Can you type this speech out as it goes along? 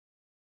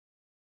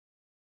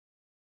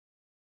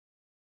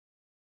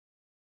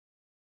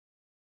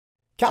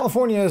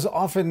California is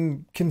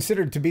often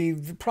considered to be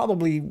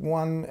probably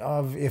one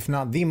of, if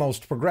not the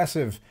most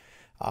progressive,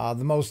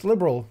 the most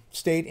liberal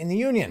state in the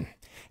Union.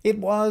 It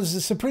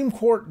was Supreme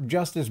Court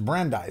Justice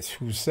Brandeis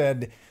who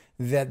said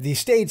that the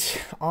states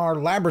are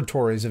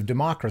laboratories of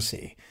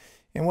democracy.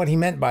 And what he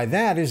meant by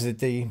that is that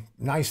the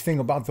nice thing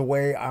about the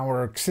way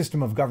our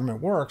system of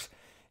government works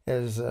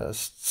is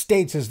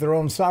states, as their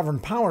own sovereign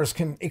powers,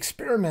 can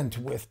experiment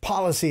with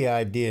policy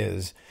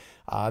ideas,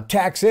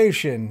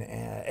 taxation,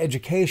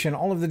 education,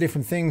 all of the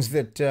different things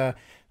that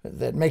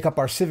make up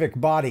our civic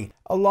body.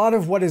 A lot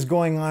of what is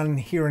going on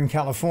here in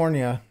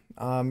California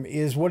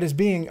is what is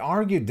being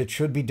argued that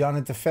should be done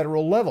at the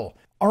federal level.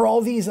 Are all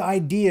these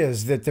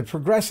ideas that the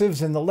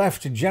progressives and the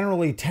left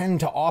generally tend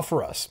to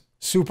offer us?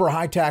 Super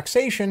high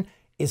taxation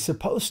is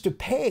supposed to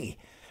pay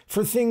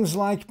for things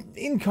like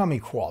income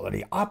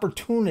equality,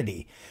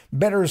 opportunity,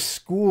 better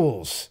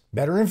schools,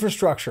 better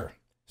infrastructure.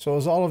 So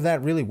is all of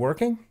that really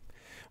working?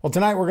 Well,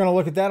 tonight we're going to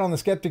look at that on the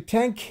Skeptic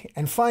Tank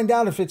and find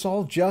out if it's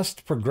all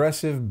just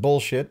progressive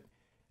bullshit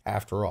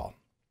after all.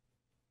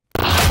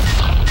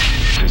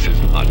 This is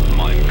not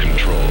mind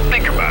control.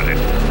 Think about it.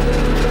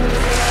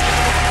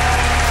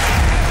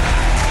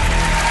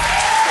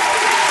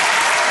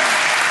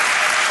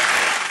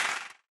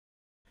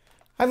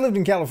 I've lived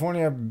in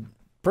California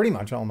pretty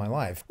much all my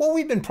life. What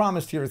we've been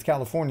promised here as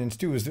Californians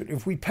too is that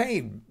if we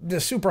pay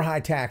the super high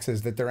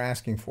taxes that they're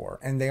asking for,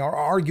 and they are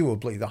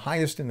arguably the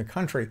highest in the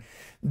country,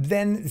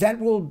 then that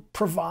will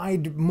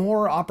provide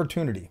more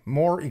opportunity,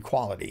 more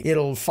equality.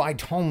 It'll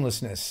fight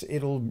homelessness.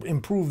 It'll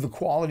improve the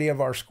quality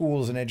of our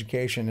schools and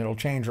education. It'll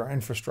change our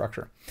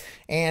infrastructure.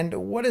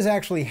 And what is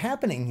actually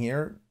happening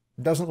here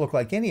doesn't look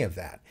like any of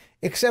that,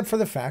 except for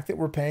the fact that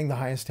we're paying the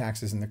highest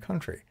taxes in the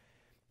country.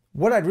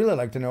 What I'd really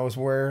like to know is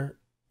where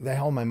the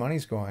hell my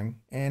money's going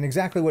and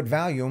exactly what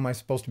value am I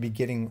supposed to be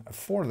getting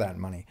for that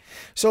money.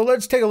 So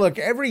let's take a look.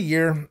 Every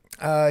year,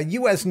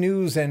 U.S.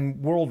 News and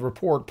World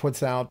Report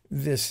puts out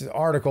this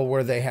article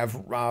where they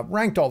have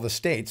ranked all the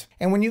states.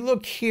 And when you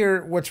look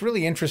here, what's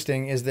really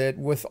interesting is that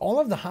with all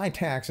of the high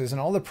taxes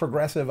and all the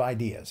progressive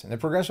ideas, and the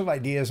progressive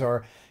ideas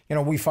are, you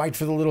know, we fight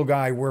for the little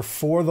guy, we're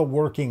for the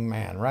working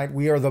man, right?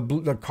 We are the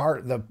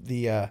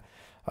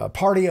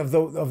party of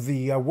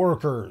the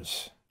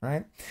workers.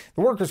 Right?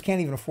 The workers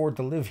can't even afford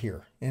to live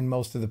here in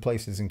most of the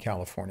places in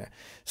California.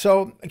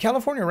 So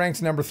California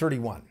ranks number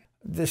 31.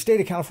 The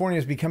state of California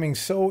is becoming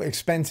so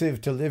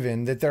expensive to live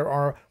in that there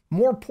are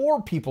more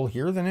poor people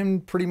here than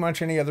in pretty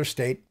much any other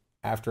state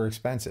after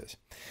expenses.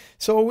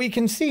 So we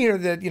can see here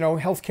that, you know,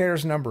 healthcare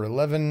is number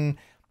 11.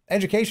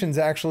 Education's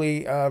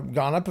actually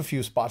gone up a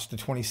few spots to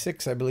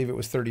 26. I believe it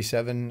was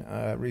 37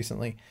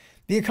 recently.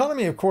 The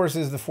economy, of course,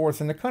 is the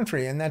fourth in the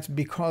country, and that's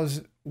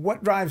because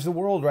what drives the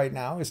world right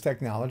now is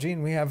technology,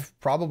 and we have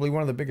probably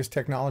one of the biggest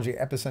technology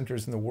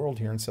epicenters in the world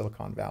here in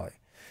Silicon Valley.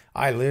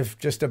 I live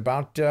just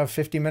about a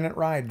 50-minute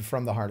ride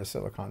from the heart of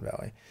Silicon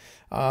Valley.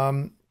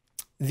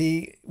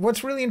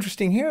 What's really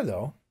interesting here,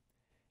 though,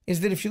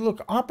 is that if you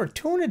look,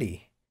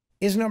 opportunity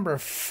is number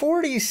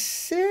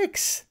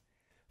 46.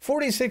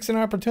 46 in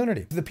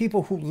opportunity. The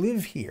people who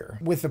live here,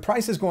 with the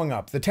prices going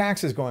up, the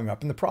taxes going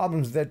up, and the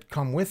problems that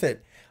come with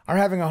it, are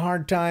having a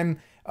hard time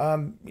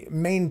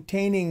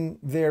maintaining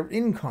their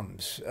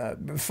incomes,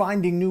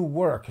 finding new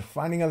work,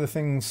 finding other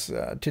things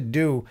to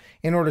do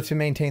in order to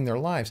maintain their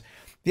lives.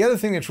 The other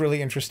thing that's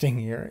really interesting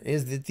here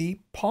is that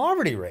the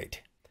poverty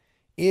rate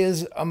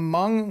is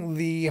among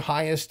the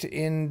highest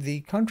in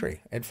the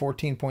country at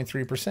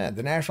 14.3%.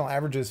 The national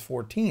average is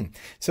 14.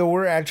 So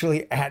we're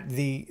actually at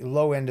the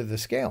low end of the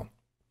scale.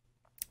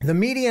 The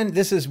median,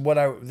 this is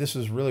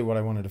really what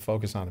I wanted to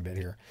focus on a bit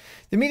here.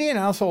 The median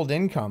household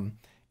income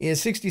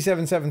is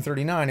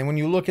 $67,739, and when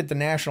you look at the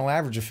national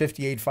average of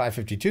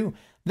 $58,552,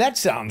 that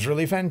sounds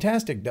really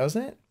fantastic,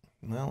 doesn't it?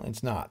 Well,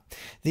 it's not.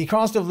 The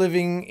cost of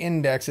living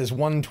index is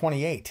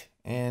 128,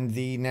 and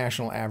the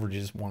national average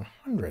is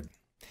 100.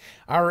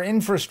 Our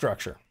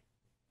infrastructure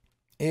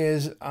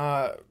is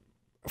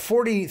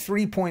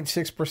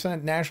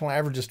 43.6%. National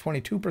average is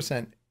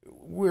 22%.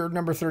 We're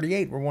number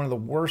 38. We're one of the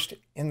worst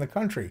in the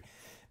country.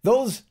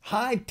 Those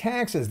high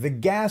taxes, the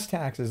gas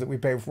taxes that we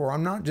pay for,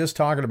 I'm not just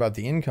talking about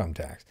the income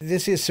tax.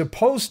 This is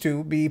supposed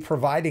to be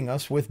providing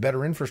us with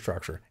better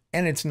infrastructure,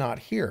 and it's not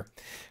here.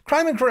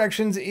 Crime and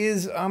corrections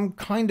is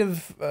kind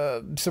of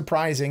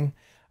surprising,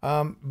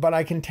 but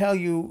I can tell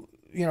you,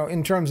 you know,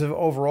 in terms of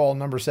overall,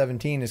 number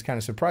 17 is kind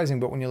of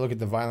surprising, but when you look at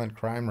the violent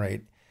crime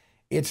rate,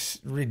 it's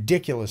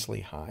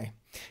ridiculously high.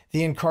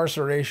 The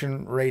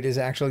incarceration rate is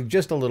actually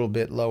just a little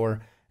bit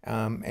lower.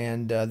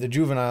 And the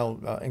juvenile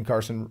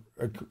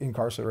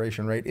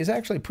incarceration rate is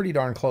actually pretty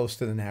darn close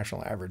to the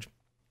national average.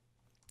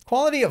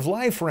 Quality of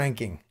life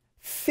ranking,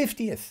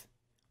 50th.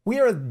 We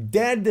are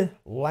dead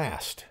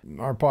last.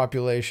 Our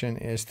population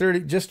is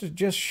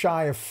just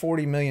shy of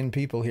 40 million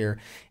people here,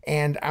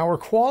 and our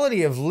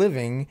quality of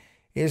living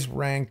is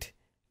ranked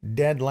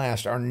dead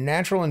last. Our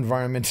natural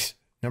environment,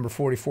 number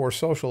 44,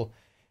 social,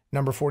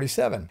 number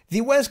 47.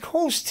 The West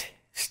Coast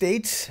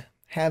states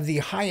have the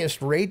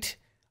highest rate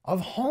of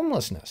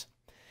homelessness.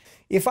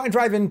 If I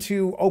drive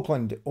into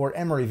Oakland or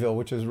Emeryville,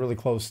 which is really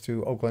close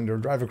to Oakland, or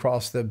drive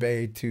across the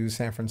bay to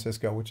San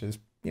Francisco, which is,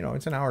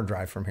 it's an hour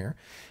drive from here,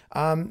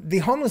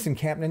 the homeless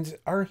encampments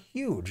are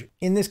huge.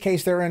 In this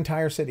case, there are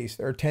entire cities.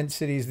 There are tent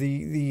cities.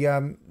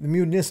 The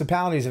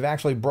municipalities have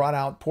actually brought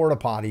out porta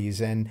potties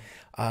and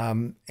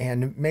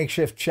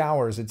makeshift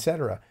showers,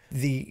 etc.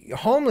 The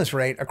homeless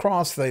rate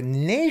across the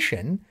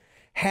nation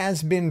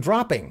has been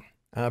dropping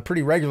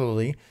pretty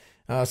regularly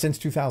since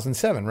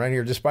 2007. Right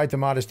here, despite the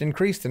modest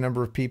increase, the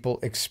number of people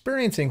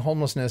experiencing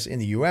homelessness in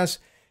the U.S.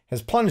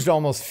 has plunged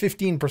almost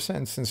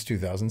 15% since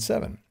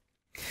 2007.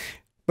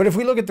 But if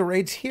we look at the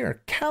rates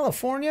here,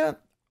 California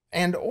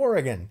and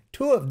Oregon,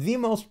 two of the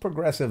most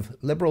progressive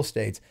liberal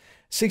states,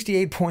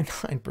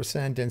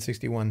 68.9% and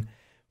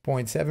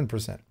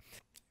 61.7%.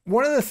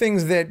 One of the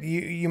things that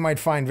you might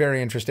find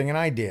very interesting, and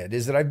I did,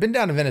 is that I've been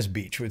down to Venice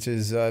Beach, which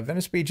is,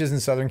 Venice Beach is in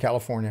Southern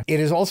California.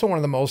 It is also one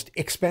of the most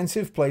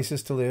expensive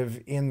places to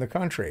live in the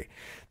country.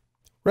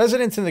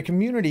 Residents in the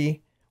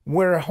community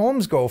where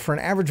homes go for an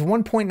average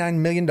 $1.9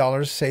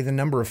 million say the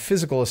number of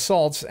physical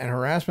assaults and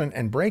harassment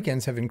and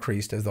break-ins have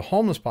increased as the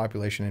homeless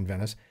population in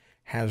Venice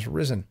has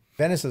risen.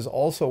 Venice is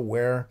also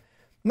where,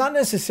 not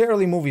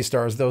necessarily movie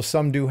stars, though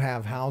some do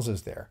have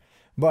houses there,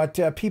 but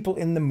people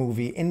in the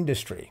movie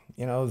industry,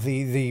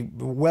 the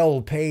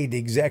well-paid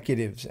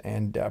executives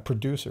and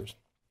producers.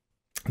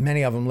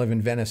 Many of them live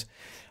in Venice.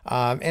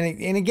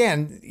 And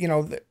again,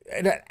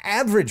 at an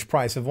average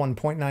price of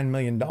 $1.9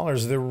 million,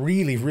 the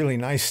really, really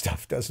nice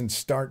stuff doesn't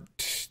start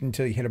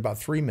until you hit about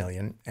 $3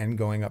 million and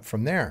going up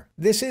from there.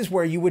 This is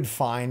where you would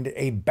find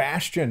a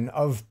bastion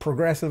of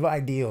progressive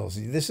ideals.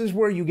 This is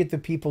where you get the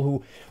people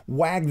who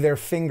wag their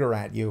finger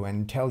at you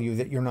and tell you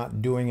that you're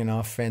not doing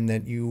enough and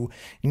that you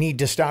need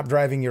to stop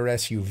driving your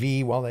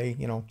SUV while they,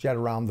 jet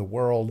around the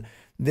world.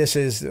 This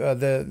is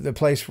the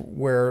place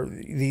where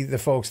the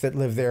folks that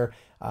live there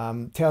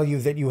tell you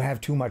that you have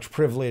too much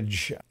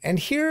privilege. And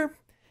here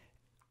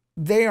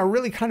they are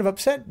really kind of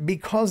upset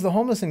because the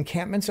homeless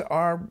encampments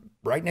are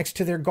right next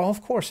to their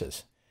golf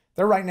courses.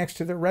 They're right next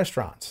to their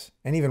restaurants.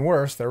 And even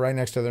worse, they're right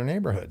next to their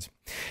neighborhoods.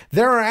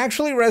 There are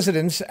actually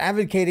residents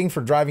advocating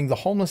for driving the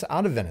homeless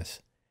out of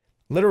Venice,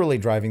 literally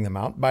driving them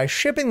out by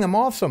shipping them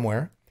off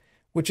somewhere,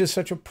 which is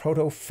such a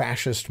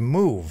proto-fascist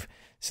move,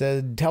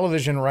 said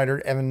television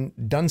writer Evan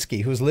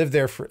Dunsky, who's lived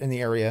there in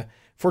the area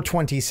for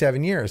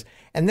 27 years.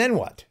 And then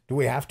what? Do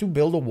we have to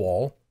build a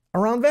wall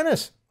around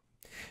Venice?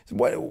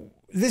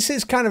 This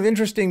is kind of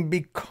interesting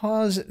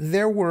because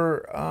there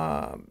were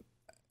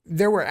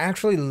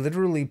actually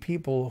literally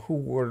people who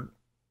were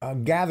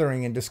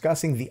gathering and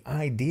discussing the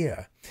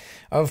idea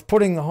of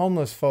putting the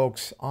homeless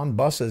folks on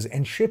buses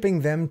and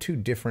shipping them to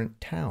different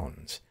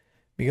towns.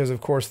 Because, of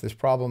course, this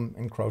problem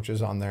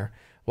encroaches on their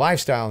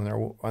lifestyle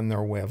and on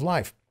their way of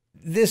life.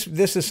 This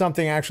is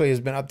something actually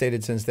has been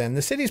updated since then.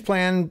 The city's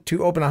plan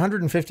to open a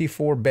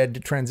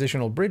 154-bed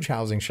transitional bridge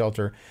housing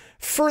shelter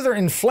further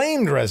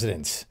inflamed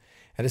residents.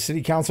 At a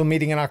city council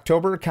meeting in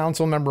October,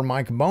 council member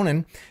Mike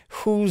Bonin,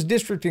 whose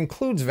district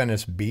includes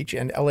Venice Beach,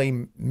 and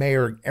LA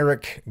Mayor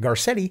Eric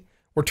Garcetti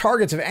were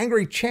targets of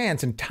angry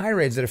chants and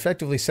tirades that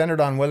effectively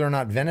centered on whether or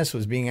not Venice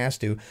was being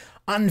asked to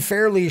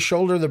unfairly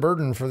shoulder the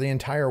burden for the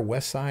entire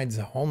West Side's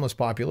homeless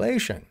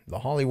population, the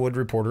Hollywood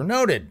Reporter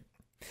noted.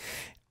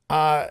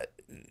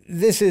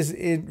 This is,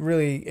 it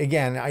really,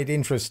 again, it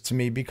interests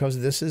me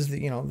because this is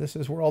this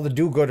is where all the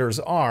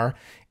do-gooders are.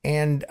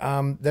 And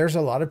there's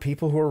a lot of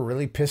people who are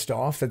really pissed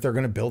off that they're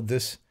going to build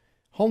this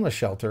homeless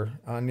shelter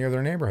near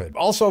their neighborhood.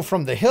 Also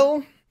from the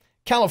Hill,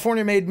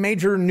 California made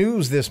major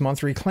news this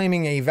month,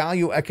 reclaiming a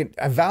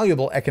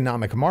valuable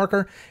economic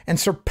marker and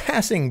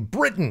surpassing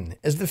Britain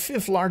as the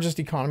 5th largest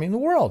economy in the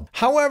world.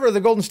 However,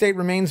 the Golden State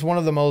remains one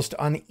of the most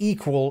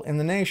unequal in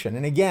the nation.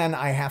 And again,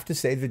 I have to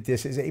say that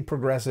this is a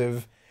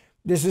progressive.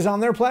 This is on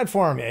their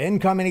platform.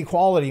 Income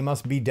inequality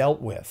must be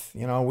dealt with.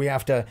 We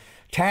have to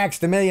tax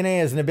the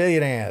millionaires and the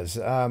billionaires.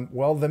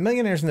 Well, the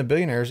millionaires and the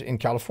billionaires in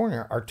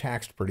California are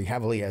taxed pretty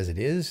heavily as it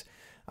is.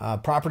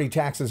 Property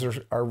taxes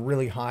are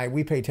really high.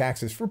 We pay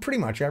taxes for pretty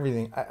much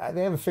everything.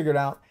 They haven't figured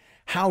out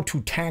how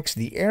to tax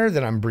the air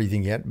that I'm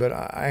breathing yet, but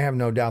I have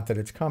no doubt that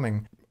it's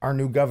coming. Our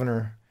new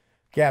governor,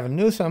 Gavin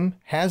Newsom,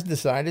 has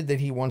decided that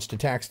he wants to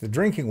tax the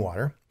drinking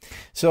water.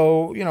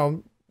 So,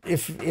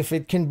 if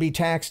it can be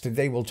taxed,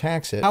 they will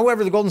tax it.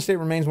 However, the Golden State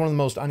remains one of the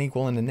most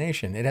unequal in the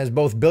nation. It has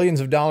both billions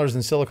of dollars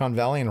in Silicon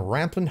Valley and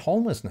rampant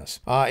homelessness.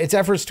 Its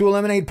efforts to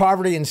eliminate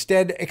poverty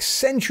instead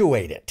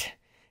accentuate it.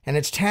 And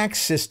its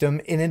tax system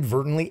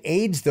inadvertently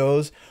aids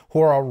those who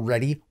are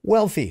already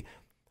wealthy.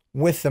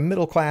 With the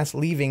middle class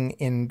leaving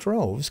in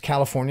droves,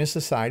 California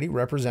society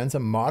represents a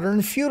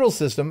modern feudal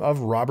system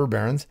of robber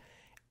barons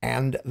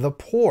and the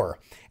poor.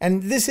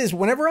 And this is,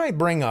 whenever I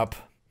bring up,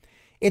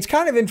 it's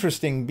kind of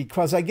interesting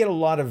because I get a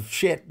lot of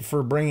shit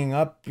for bringing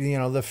up,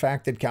 the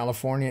fact that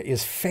California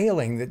is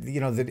failing, that,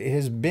 that it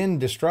has been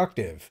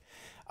destructive.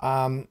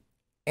 And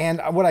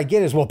what I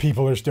get is, well,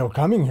 people are still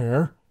coming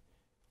here.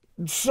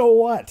 So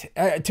what?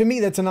 To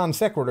me, that's a non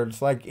sequitur.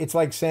 It's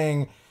like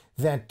saying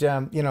that,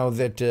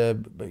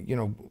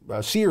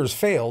 Sears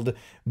failed,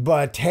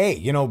 but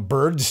hey,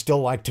 birds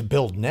still like to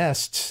build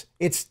nests.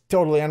 It's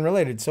totally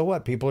unrelated. So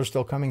what? People are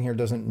still coming here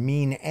doesn't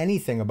mean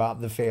anything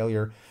about the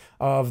failure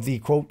of the,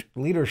 quote,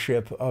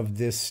 leadership of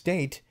this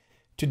state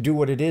to do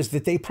what it is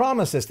that they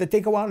promise us, that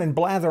they go out and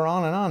blather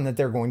on and on that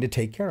they're going to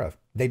take care of.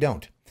 They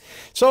don't.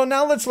 So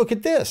now let's look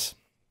at this.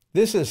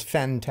 This is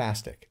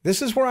fantastic.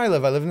 This is where I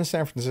live. I live in the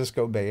San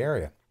Francisco Bay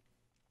Area.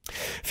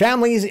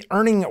 Families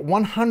earning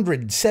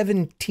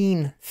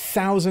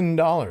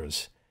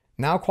 $117,000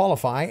 now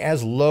qualify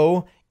as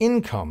low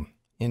income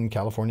in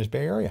California's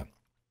Bay Area.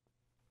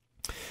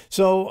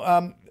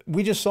 So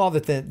we just saw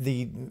that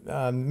the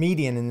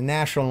median and the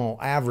national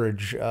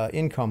average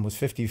income was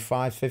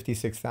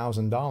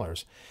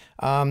 $56,000.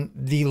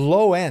 The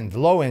low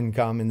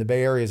income in the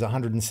Bay Area is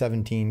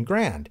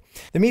 $117,000.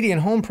 The median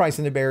home price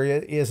in the Bay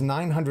Area is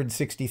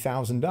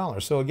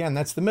 $960,000. So again,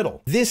 that's the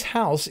middle. This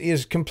house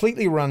is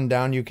completely run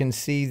down. You can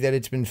see that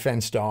it's been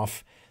fenced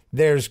off.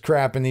 There's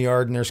crap in the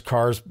yard and there's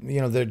cars.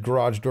 The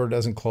garage door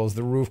doesn't close.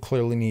 The roof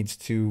clearly needs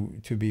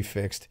to be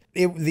fixed.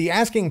 The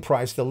asking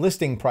price, the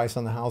listing price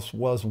on the house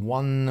was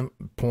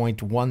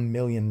 $1.1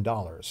 million.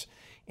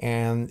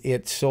 And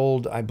it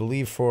sold, I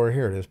believe, for,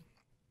 here it is,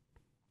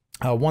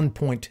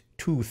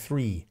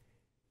 $1.23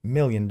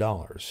 million.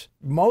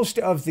 Most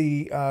of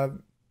the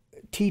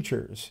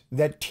teachers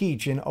that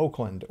teach in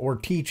Oakland or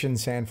teach in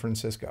San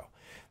Francisco,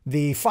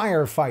 the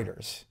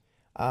firefighters,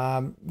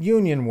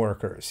 union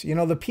workers,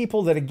 the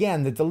people that,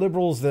 again, that the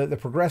liberals, the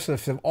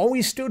progressives have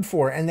always stood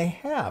for, and they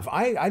have.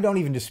 I don't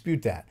even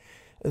dispute that.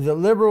 The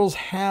liberals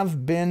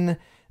have been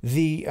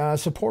the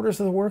supporters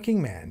of the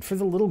working man, for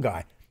the little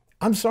guy.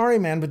 I'm sorry,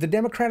 man, but the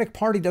Democratic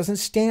Party doesn't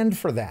stand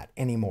for that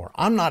anymore.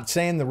 I'm not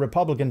saying the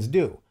Republicans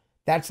do.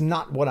 That's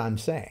not what I'm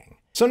saying.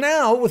 So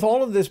now, with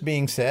all of this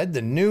being said,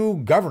 the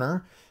new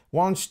governor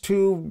wants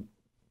to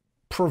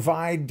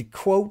provide,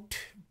 quote,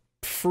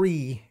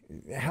 free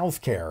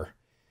health care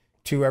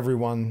to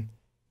everyone,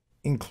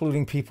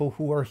 including people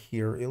who are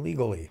here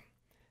illegally.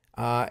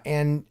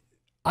 And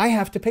I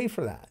have to pay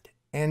for that.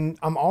 And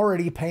I'm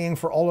already paying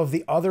for all of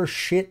the other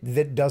shit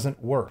that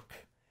doesn't work.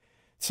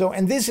 So,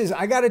 and this is,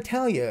 I got to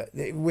tell you,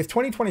 with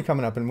 2020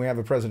 coming up and we have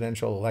a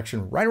presidential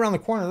election right around the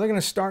corner, they're going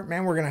to start,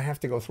 man, we're going to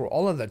have to go through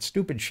all of that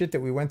stupid shit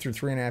that we went through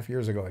 3.5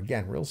 years ago,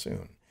 again, real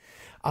soon.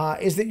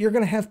 Is that you're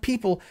going to have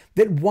people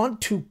that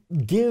want to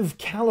give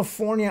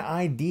California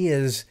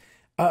ideas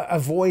a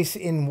voice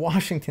in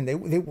Washington.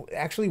 They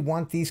actually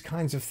want these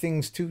kinds of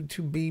things to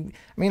be.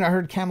 I mean, I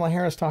heard Kamala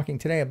Harris talking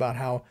today about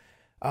how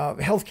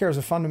healthcare is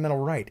a fundamental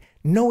right.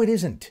 No, it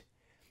isn't.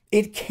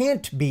 It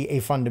can't be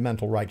a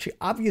fundamental right. She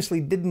obviously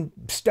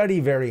didn't study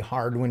very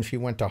hard when she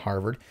went to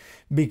Harvard,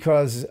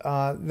 because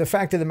the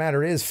fact of the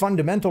matter is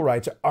fundamental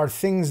rights are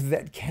things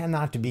that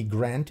cannot be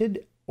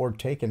granted or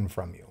taken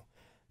from you.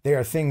 They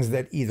are things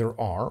that either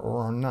are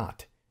or are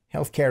not.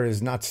 Healthcare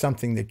is not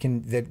something that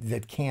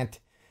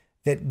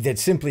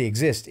simply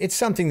exists. It's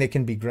something that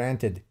can be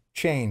granted,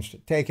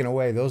 changed, taken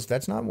away.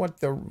 That's not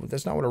what a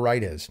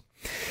right is.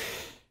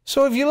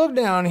 So if you look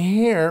down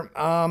here,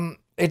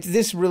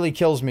 this really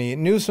kills me.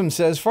 Newsom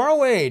says, far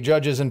away,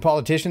 judges and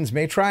politicians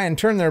may try and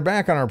turn their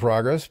back on our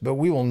progress, but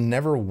we will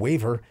never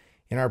waver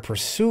in our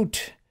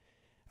pursuit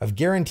of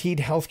guaranteed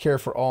health care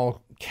for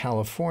all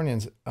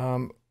Californians.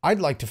 I'd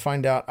like to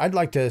find out. I'd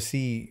like to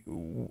see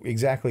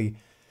exactly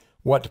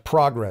what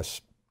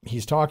progress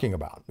he's talking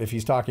about. If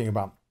he's talking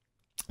about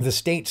the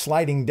state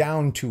sliding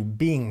down to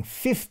being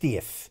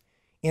 50th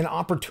in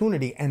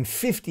opportunity and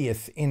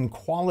 50th in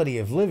quality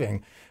of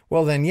living,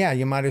 well, then, yeah,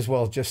 you might as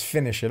well just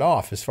finish it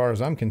off, as far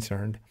as I'm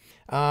concerned.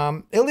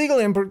 Illegal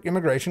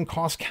immigration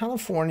costs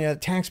California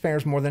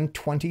taxpayers more than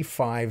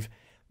 $25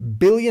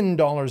 billion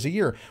a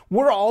year.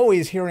 We're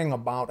always hearing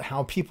about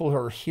how people who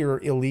are here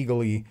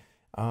illegally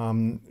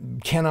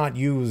cannot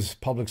use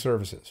public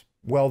services.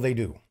 Well, they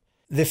do.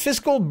 The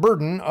fiscal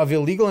burden of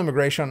illegal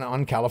immigration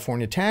on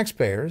California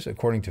taxpayers,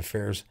 according to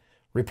FAIR's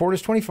report,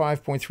 is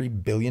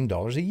 $25.3 billion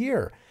a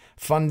year.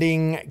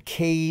 Funding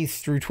K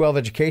through 12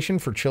 education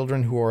for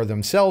children who are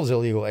themselves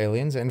illegal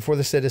aliens and for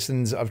the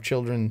citizens of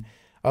children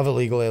of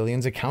illegal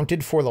aliens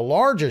accounted for the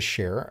largest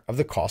share of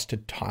the cost to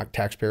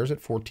taxpayers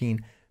at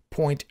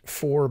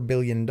 $14.4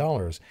 billion.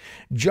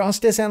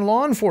 Justice and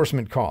law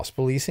enforcement costs,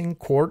 policing,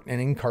 court, and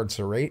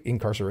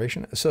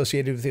incarceration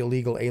associated with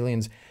illegal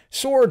aliens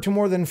soared to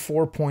more than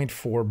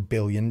 $4.4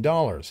 billion.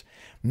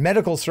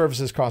 Medical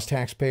services cost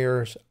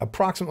taxpayers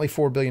approximately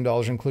 $4 billion,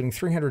 including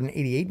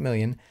 $388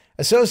 million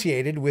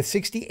associated with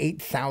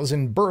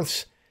 68,000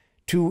 births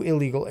to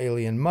illegal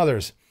alien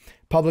mothers.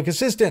 Public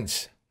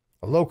assistance,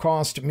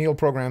 low-cost meal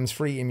programs,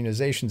 free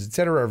immunizations,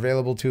 etc., are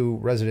available to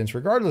residents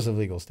regardless of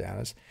legal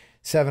status.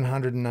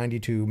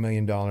 $792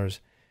 million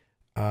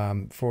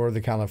for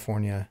the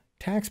California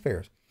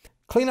taxpayers.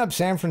 Clean up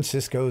San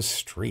Francisco's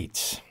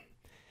streets.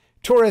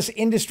 Tourist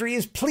industry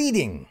is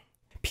pleading.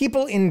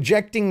 People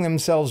injecting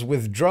themselves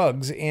with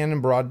drugs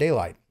in broad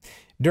daylight.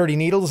 Dirty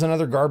needles and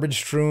other garbage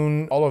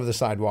strewn all over the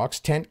sidewalks,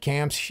 tent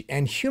camps,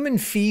 and human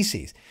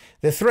feces.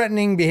 The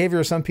threatening behavior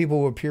of some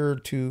people who appear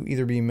to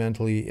either be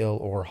mentally ill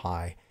or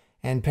high,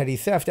 and petty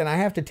theft. And I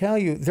have to tell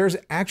you, there's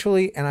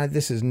actually, and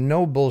this is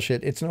no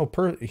bullshit, it's no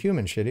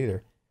human shit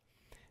either.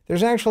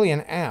 There's actually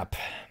an app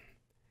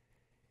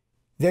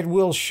that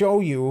will show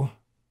you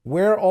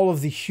where all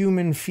of the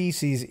human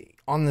feces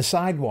on the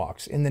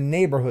sidewalks in the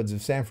neighborhoods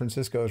of San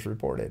Francisco is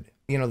reported.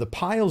 You know, the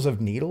piles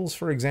of needles,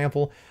 for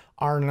example,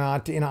 are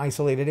not in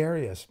isolated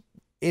areas.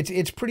 It's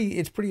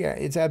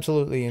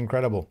absolutely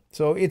incredible.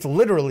 So it's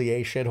literally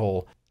a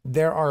shithole.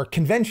 There are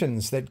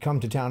conventions that come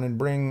to town and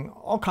bring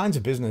all kinds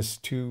of business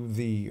to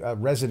the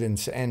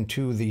residents and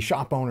to the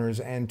shop owners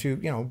and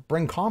to,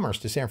 bring commerce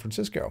to San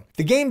Francisco.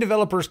 The Game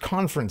Developers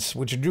Conference,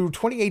 which drew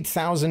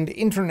 28,000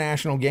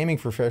 international gaming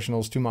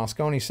professionals to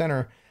Moscone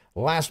Center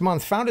last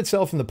month, found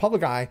itself in the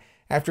public eye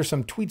after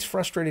some tweets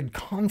frustrated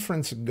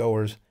conference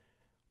goers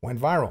went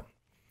viral.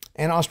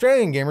 An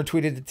Australian gamer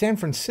tweeted that San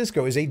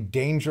Francisco is a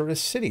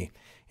dangerous city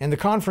and the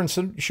conference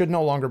should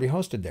no longer be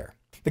hosted there.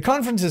 The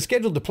conference is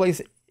scheduled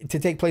to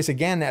take place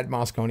again at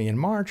Moscone in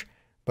March,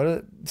 but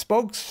a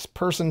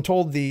spokesperson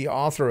told the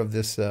author of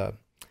this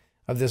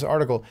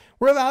article,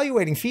 "We're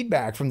evaluating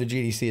feedback from the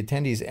GDC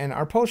attendees and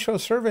our post-show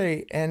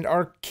survey and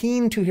are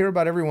keen to hear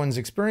about everyone's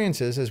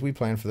experiences as we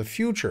plan for the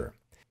future."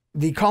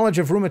 The College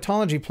of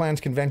Rheumatology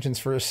plans conventions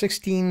for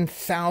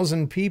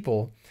 16,000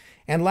 people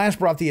and last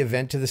brought the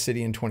event to the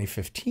city in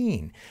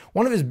 2015.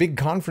 One of his big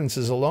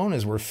conferences alone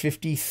is worth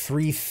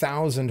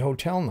 53,000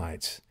 hotel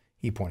nights,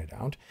 he pointed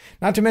out.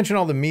 Not to mention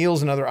all the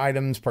meals and other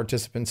items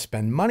participants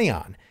spend money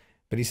on.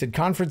 But he said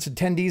conference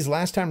attendees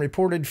last time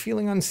reported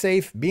feeling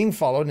unsafe, being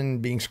followed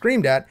and being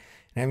screamed at,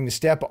 and having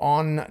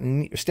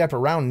to step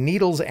around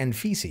needles and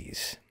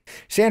feces.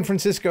 San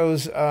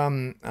Francisco's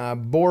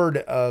Board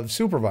of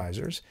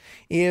Supervisors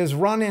is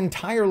run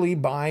entirely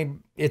by,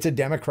 it's a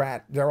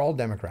Democrat, they're all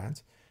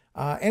Democrats.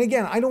 And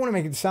again, I don't want to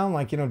make it sound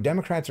like,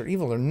 Democrats are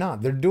evil. They're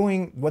not. They're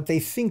doing what they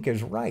think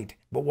is right.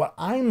 But what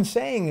I'm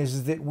saying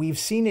is that we've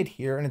seen it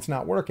here and it's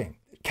not working.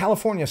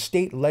 California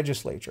state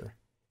legislature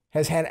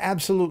has had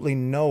absolutely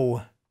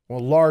no,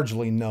 or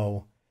largely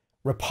no,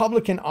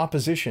 Republican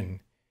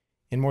opposition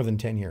in more than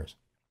 10 years.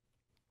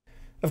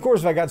 Of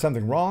course, if I got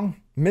something wrong,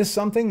 missed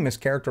something,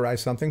 mischaracterized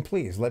something,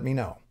 please let me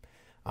know.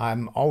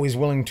 I'm always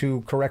willing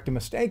to correct a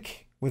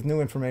mistake with new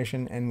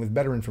information and with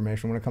better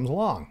information when it comes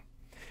along.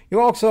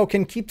 You also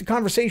can keep the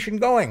conversation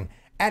going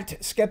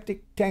at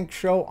Skeptic Tank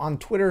Show on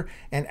Twitter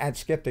and at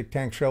Skeptic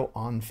Tank Show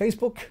on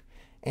Facebook.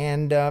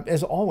 And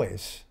as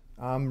always,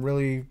 I'm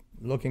really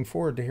looking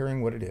forward to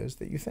hearing what it is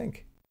that you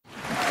think.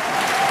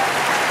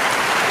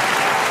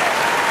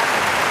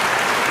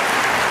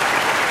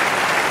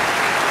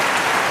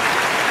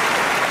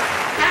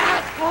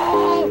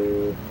 Asshole!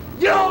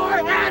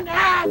 You're an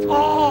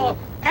asshole!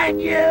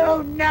 And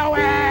you know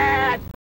it!